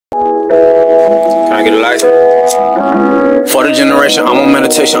I get it like for the generation, I'm on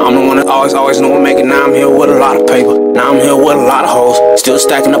meditation. I'm the one that always knew what make it. Now I'm here with a lot of paper. Now I'm here with a lot of hoes. Still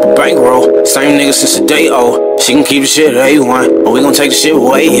stacking up a bankroll. Same nigga since the day old. She can keep the shit at A1, but we gon' take the shit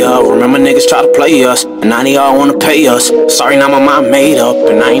way up. Remember niggas try to play us, and now they all wanna pay us. Sorry, now my mind made up,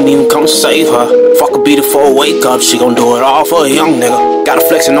 and I ain't even come to save her. Fuck a beat it for a wake up. She gon' do it all for a young nigga. Got her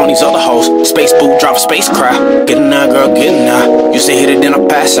flexing on these other hoes. Space boot, drop a spacecraft. Get in there, girl, get in there. Used to hit it, then I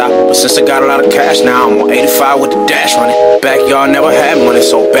pass out. But since I got a lot of cash now, I'm on 85 with the dash running. Backyard never had money,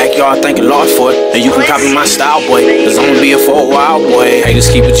 so backyard thank you Lord for it. And you can copy my style, boy, cause I'm gonna be here for a while, boy. Haters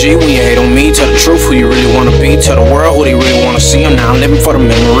keep it G when you hate on me. Tell the truth who you really wanna be. Tell the world who they really wanna see. I'm now living for the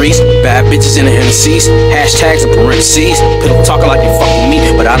memories. Bad bitches in the Hennessy's. Hashtags and parentheses. People talking like they fucking me,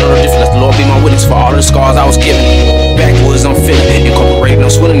 but I know the difference. Let the Lord be my witness for all the scars I was given. Backwoods, I'm feeling incorporating, I'm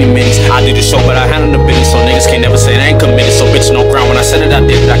swilling in minis. I do the show, but I handle the business, so niggas can't never say they ain't committed. So bitch, no ground when I said it, I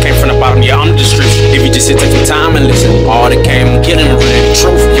did it. I came from the bottom, yeah, I'm the description. If you just sit, take some time and listen. All that came and killing, really the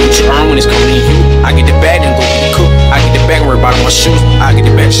truth. You what you earn when it's coming to you. I get the bag and go get the coop. I get the bag and worry about my shoes. I get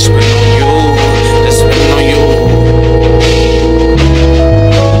the bag, just spit on you.